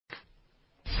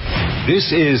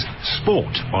This is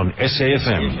Sport on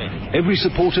SAFM, every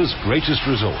supporter's greatest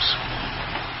resource.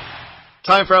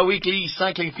 Time for our weekly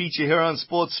cycling feature here on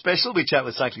Sports Special. We chat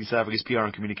with Cycling South Africa's PR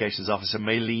and Communications Officer,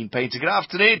 Mylene Paynter. Good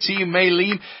afternoon to you,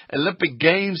 Mylene. Olympic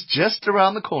Games just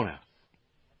around the corner.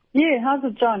 Yeah, how's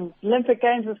it, John? Olympic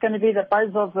Games is going to be the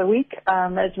buzz of the week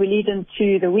as we lead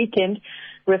into the weekend.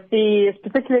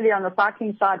 Particularly on the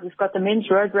cycling side, we've got the men's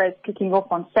road race kicking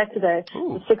off on Saturday,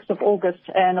 the 6th of August.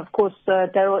 And of course,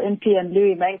 Daryl Impey and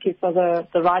Louis Meintjes are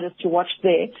the riders to watch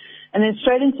there. And then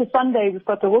straight into Sunday, we've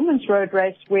got the women's road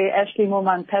race where Ashley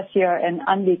Moolman-Pasio and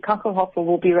Andy Kachelhofer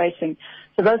will be racing.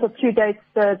 So those are two dates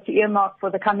to earmark for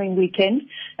the coming weekend.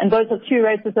 And those are two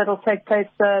races that will take place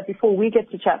before we get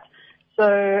to chat. So,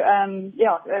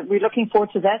 we're looking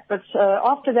forward to that. But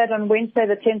after that, on Wednesday,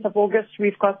 the 10th of August,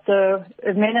 we've got the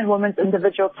men and women's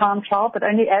individual time trial, but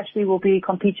only Ashley will be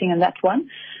competing in that one.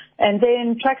 And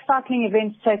then track cycling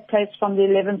events take place from the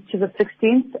 11th to the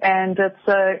 16th, and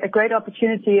it's a great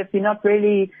opportunity if you're not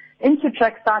really into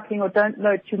track cycling or don't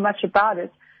know too much about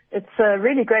it. It's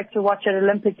really great to watch at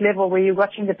Olympic level where you're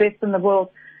watching the best in the world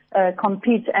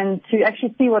compete and to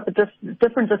actually see what the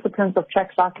different disciplines of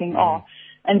track cycling are.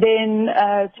 And then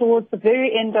towards the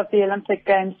very end of the Olympic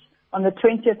Games, on the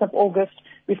 20th of August,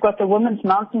 we've got the women's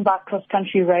mountain bike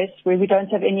cross-country race where we don't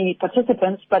have any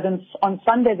participants, but on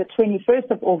Sunday, the 21st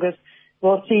of August,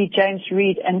 we'll see James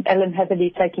Reed and Ellen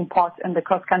Hatherley taking part in the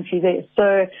cross-country there.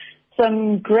 So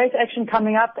some great action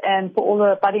coming up, and for all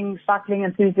the budding cycling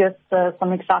enthusiasts,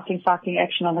 some exciting cycling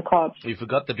action on the cards. You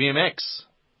forgot the BMX.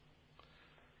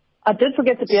 I did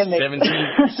forget the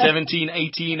BMX. 17,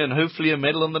 18, and hopefully a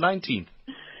medal on the 19th.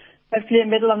 Hopefully a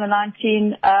medal on the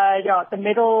 19th. The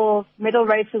medal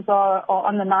races are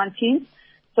on the 19th.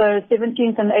 So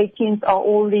 17th and 18th are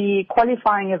all the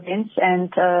qualifying events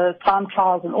and time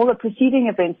trials and all the preceding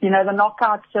events. You know, the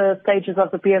knockout stages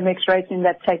of the BMX racing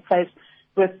that take place,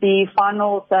 with the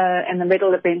finals and the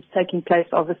medal events taking place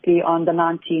obviously on the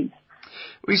 19th.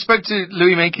 We spoke to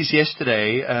Louis Meintjes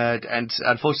yesterday, and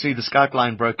unfortunately the Skype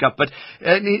line broke up, but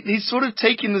he's sort of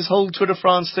taken this whole Tour de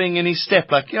France thing in his step,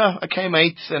 like, yeah, I came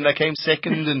 8th and I came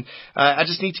 2nd, and I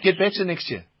just need to get better next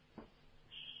year.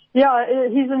 Yeah,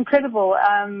 he's incredible,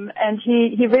 and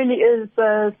he really is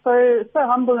so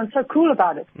humble and so cool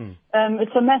about it.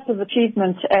 It's a massive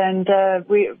achievement, and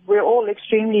we're all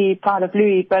extremely proud of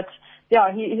Louis, but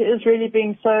yeah, he is really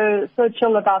being so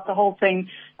chill about the whole thing.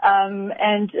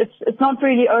 And it's not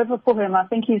really over for him. I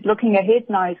think he's looking ahead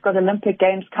now. He's got Olympic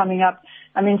Games coming up.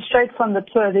 I mean, straight from the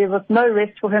Tour, there was no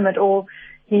rest for him at all.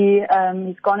 He's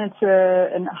gone into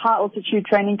a high altitude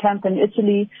training camp in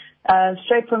Italy.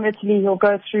 Straight from Italy, he'll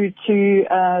go through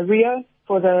to Rio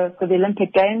for the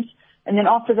Olympic Games. And then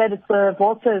after that, it's the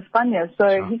Volta a España.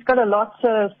 So he's got a lot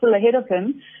still ahead of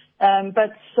him.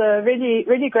 But really,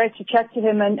 really great to chat to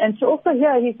him and to also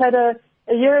hear he's had a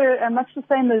year much the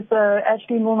same as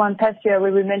Ashley Moolman-Pasio,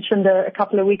 where we mentioned a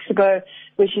couple of weeks ago,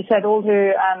 where she's had all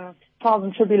her trials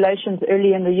and tribulations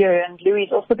early in the year. And Louis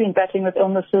also been battling with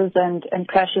illnesses and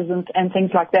crashes and things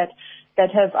like that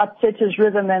have upset his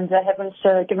rhythm, and they haven't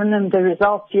given him the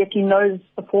results, yet he knows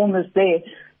the form is there.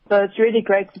 So it's really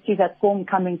great to see that form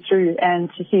coming through and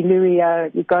to see Louis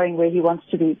going where he wants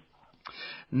to be.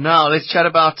 Now, let's chat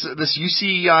about this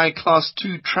UCI Class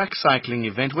 2 track cycling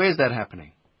event. Where is that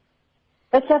happening?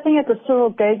 That's happening at the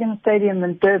Cyril Gagan Stadium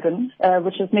in Durban,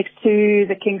 which is next to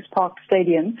the Kings Park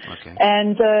Stadium. Okay.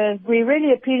 And we're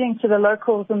really appealing to the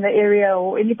locals in the area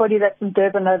or anybody that's in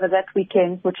Durban over that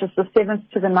weekend, which is the 7th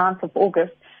to the 9th of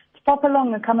August, to pop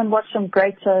along and come and watch some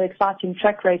great, exciting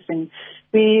track racing.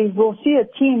 We will see a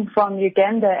team from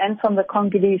Uganda and from the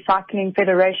Congolese Cycling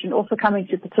Federation also coming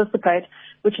to participate,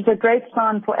 which is a great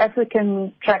sign for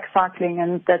African track cycling,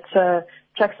 and that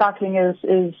track cycling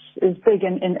is big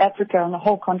in Africa, on the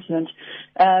whole continent.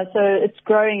 So it's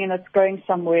growing, and it's going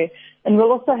somewhere. And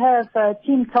we'll also have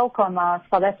Team Telkom, our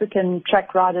South African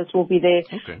track riders will be there.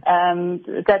 Okay.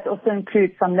 That also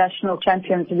includes some national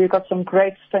champions. We've got some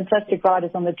great, fantastic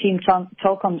riders on the Team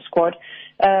Telkom squad,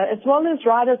 as well as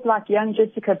riders like young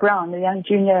Jessica Brown, the young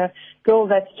junior girl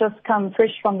that's just come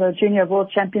fresh from the Junior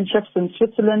World Championships in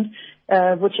Switzerland,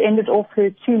 which ended off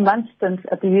her 2-month stint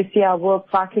at the UCI World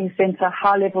Cycling Centre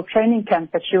high-level training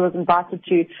camp that she was invited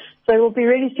to. So we'll be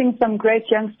really seeing some great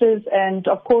youngsters, and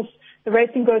of course the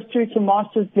racing goes through to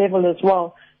masters level as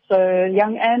well. So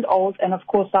young and old, and of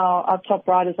course our top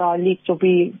riders, our elites, will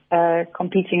be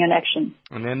competing in action.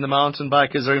 And then the mountain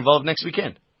bikers are involved next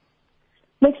weekend?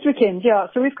 Next weekend, yeah.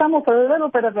 So we've come off a little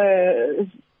bit of a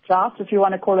drought, if you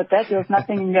want to call it that. There was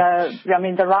nothing,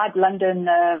 the Ride London,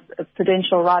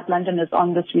 Prudential Ride London is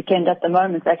on this weekend at the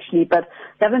moment, actually, but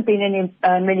there haven't been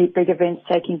many big events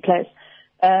taking place.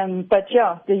 But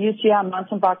yeah, the UCI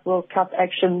Mountain Bike World Cup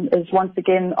action is once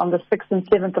again on the 6th and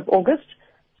 7th of August.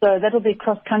 So that'll be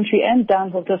cross-country and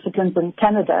downhill disciplines in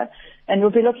Canada. And we'll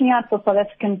be looking out for South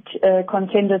African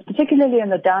contenders, particularly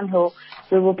in the downhill.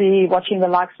 We will be watching the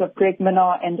likes of Greg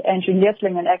Minnaar and Andrew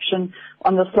Lietling in action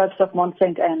on the slopes of Mont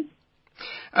St. Anne.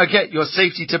 Okay, your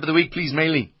safety tip of the week, please,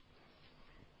 Mylene.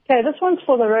 Okay, this one's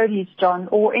for the roadies, John,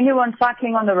 or anyone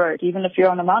cycling on the road, even if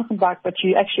you're on a mountain bike, but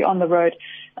you're actually on the road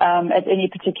at any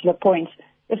particular point.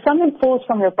 If something falls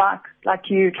from your bike, like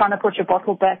you trying to put your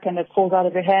bottle back and it falls out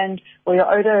of your hand, or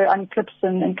your odor unclips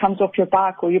and comes off your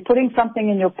bike, or you're putting something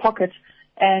in your pocket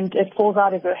and it falls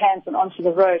out of your hands and onto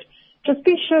the road, just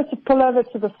be sure to pull over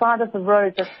to the side of the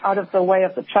road that's out of the way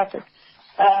of the traffic.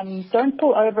 Don't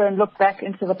pull over and look back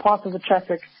into the path of the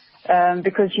traffic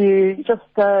because you just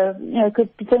could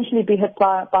potentially be hit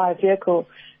by a vehicle.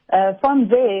 From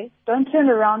there, don't turn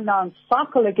around now and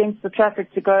cycle against the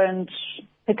traffic to go and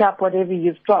pick up whatever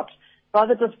you've dropped.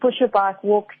 Rather just push your bike,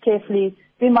 walk carefully,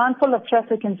 be mindful of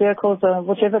traffic and vehicles,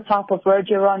 whichever type of road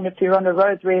you're on. If you're on a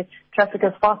road where traffic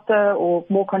is faster or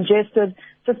more congested,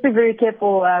 just be very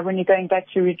careful when you're going back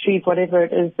to retrieve whatever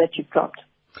it is that you've dropped.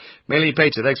 Mylene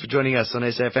Paynter, thanks for joining us on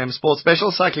SAFM Sports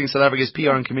Special. Cycling South Africa's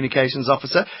PR and Communications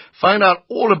Officer. Find out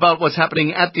all about what's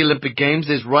happening at the Olympic Games.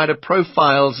 There's rider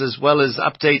profiles as well as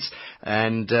updates,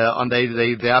 and they're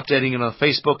updating it on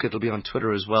Facebook. It'll be on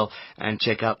Twitter as well, and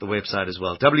check out the website as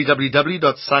well.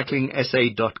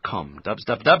 www.cyclingsa.com.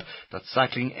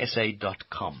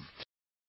 www.cyclingsa.com.